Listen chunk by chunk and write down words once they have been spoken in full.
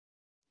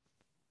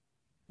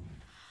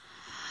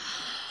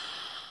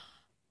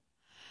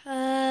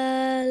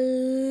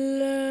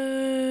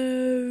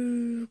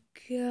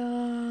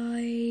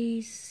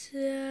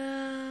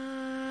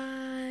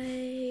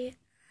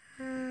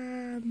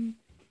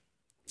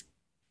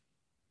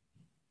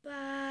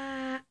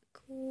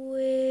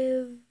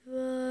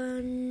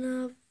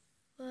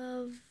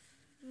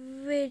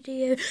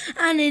video,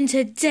 and in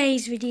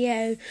today's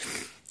video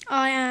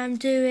I am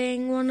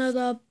doing one of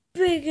the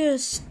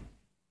biggest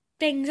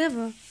things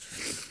ever.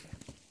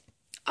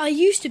 I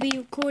used to be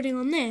recording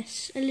on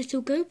this, a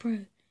little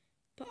GoPro,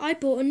 but I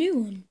bought a new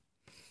one,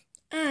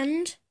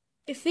 and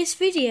if this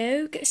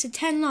video gets to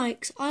 10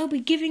 likes, I'll be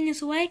giving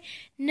this away,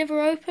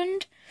 never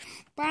opened,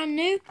 brand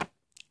new,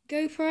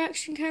 GoPro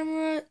action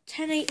camera,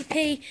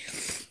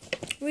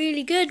 1080p,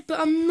 really good, but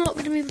I'm not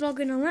going to be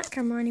vlogging on that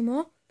camera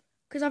anymore,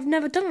 because I've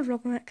never done a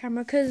vlog on that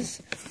camera,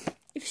 because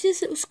if it's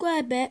this little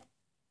square bit,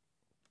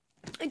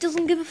 it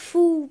doesn't give a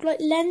full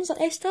lens like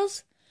this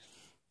does.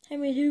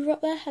 Henry Hoover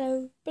up there,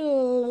 hello, blah,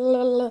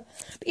 blah, blah.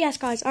 But yes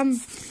guys,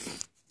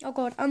 oh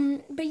god,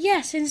 but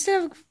yes,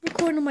 instead of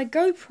recording on my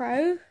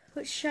GoPro,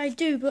 which I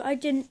do, but I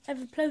didn't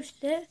ever post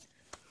it,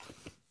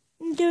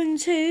 I'm going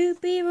to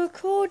be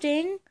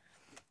recording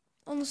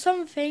on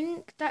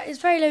something that is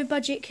very low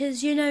budget,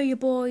 because you know your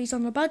boy's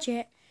on a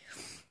budget.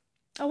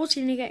 I was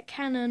going to get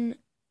Canon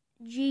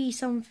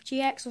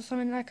GX or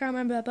something, I can't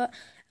remember, but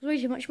it was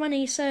way too much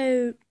money,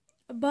 so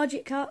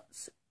budget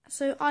cuts.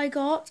 So I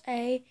got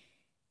a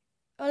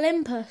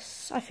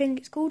Olympus, I think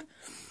it's called.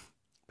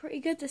 Pretty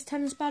good, this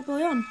turn this bad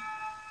boy on.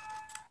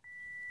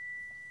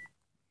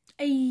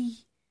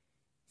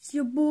 It's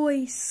your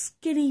boy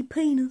skinny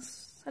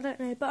penis. I don't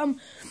know, but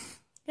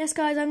yes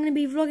guys, I'm going to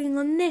be vlogging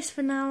on this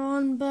from now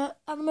on, but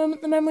at the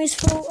moment the memory's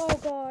full. Oh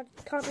god,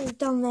 can't believe I've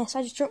done this,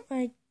 I just dropped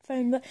my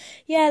phone, but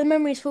yeah, the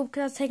memory's full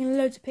because I was taking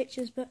loads of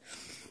pictures, but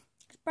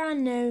it's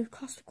brand new,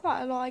 cost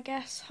quite a lot I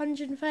guess,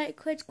 130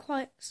 quid,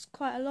 quite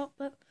a lot,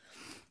 but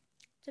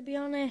to be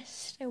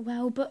honest, oh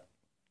well, but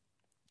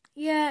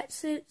yeah,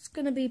 it's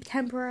going to be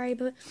temporary,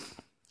 but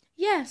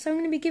yeah, so I'm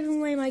going to be giving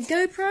away my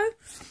GoPro,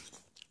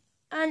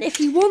 and if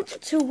you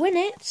want to win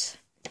it,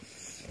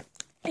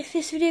 if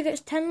this video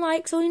gets 10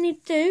 likes, all you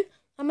need to do,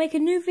 I'll make a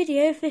new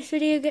video if this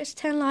video gets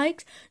 10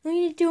 likes. All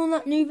you need to do on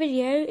that new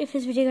video, if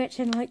this video gets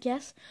 10 likes,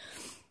 yes,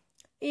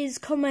 is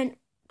comment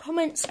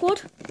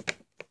squad.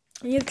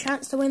 And you have a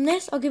chance to win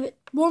this. I'll give it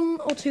 1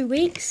 or 2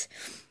 weeks,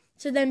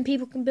 so then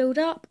people can build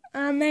up.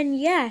 And then,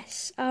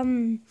 yes,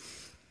 and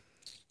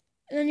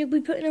then you'll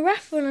be putting a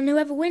raffle on, and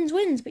whoever wins,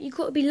 wins. But you've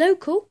got to be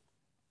local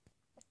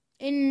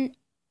in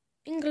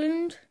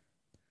England,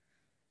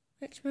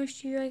 which most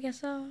of you, I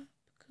guess, are,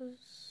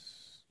 because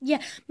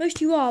yeah, most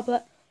of you are,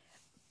 but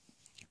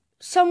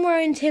somewhere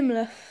in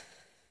Timlough.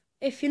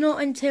 If you're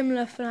not in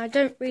Timlough, and I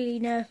don't really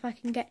know if I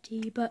can get to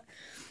you, but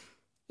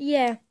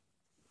yeah.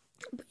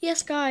 But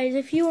yes, guys,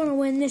 if you want to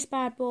win this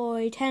bad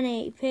boy,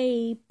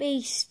 1080p,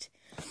 beast,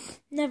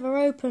 never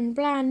opened,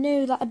 brand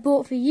new, that I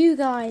bought for you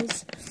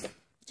guys,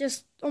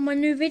 just on my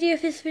new video,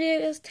 if this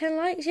video has 10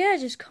 likes, yeah,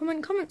 just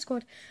comment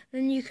squad,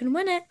 then you can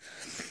win it.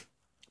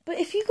 But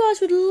if you guys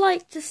would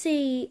like to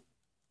see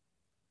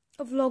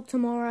a vlog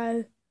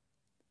tomorrow,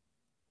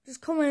 just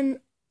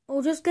comment,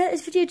 or just get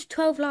this video to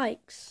 12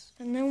 likes,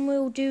 and then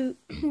we'll do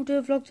a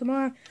vlog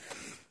tomorrow.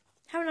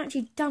 Haven't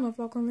actually done a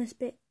vlog on this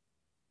bit.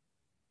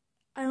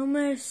 I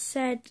almost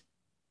said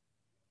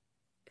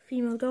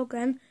female dog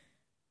then.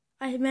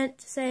 I meant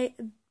to say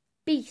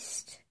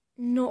beast,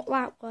 not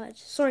that word.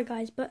 Sorry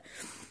guys, but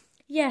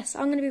yes,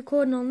 I'm going to be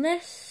recording on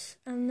this,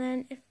 and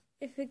then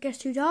if it gets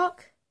too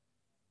dark,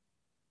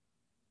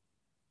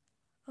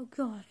 oh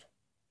god.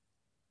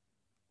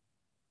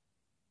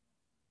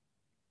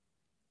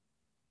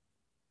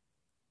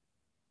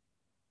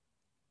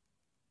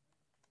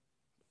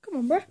 Come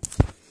on, bruh.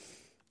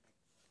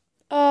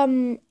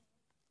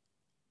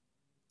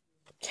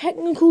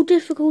 Technical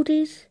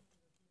difficulties.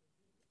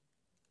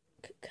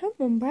 Come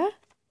on, bruh.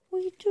 What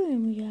are you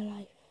doing with your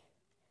life?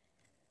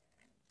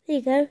 There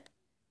you go.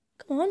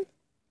 Come on.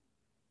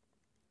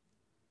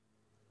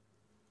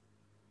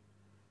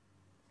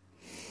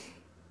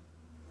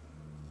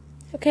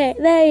 Okay,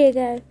 there you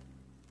go.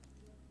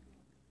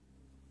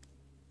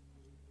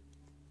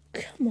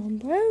 Come on,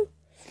 bro.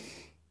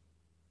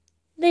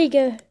 There you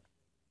go.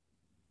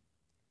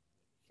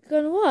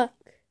 Gonna work.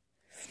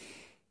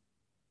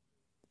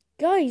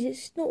 Guys,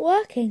 it's not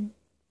working.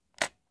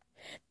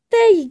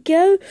 There you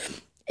go.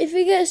 If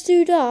it gets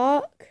too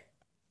dark,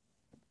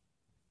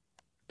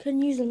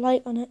 can use a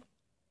light on it.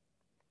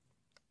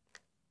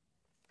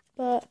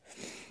 But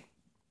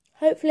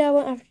hopefully I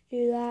won't have to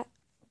do that,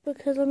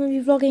 because I'm going to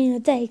be vlogging in the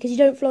day, because you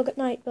don't vlog at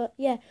night. But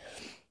yeah,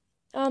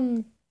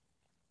 it's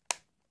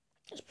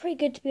pretty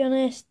good, to be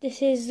honest.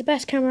 This is the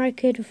best camera I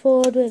could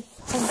afford with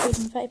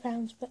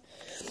 £130, but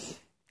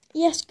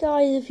yes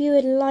guys, if you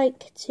would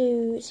like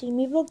to see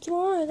me vlog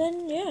tomorrow,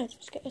 then yeah,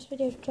 just get this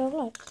video to 12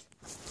 likes.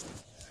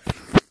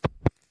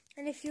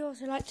 And if you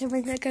also like to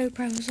bring that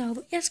GoPro as well.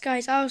 But yes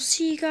guys, I'll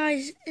see you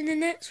guys in the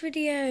next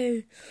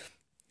video.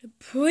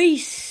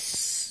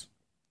 Peace.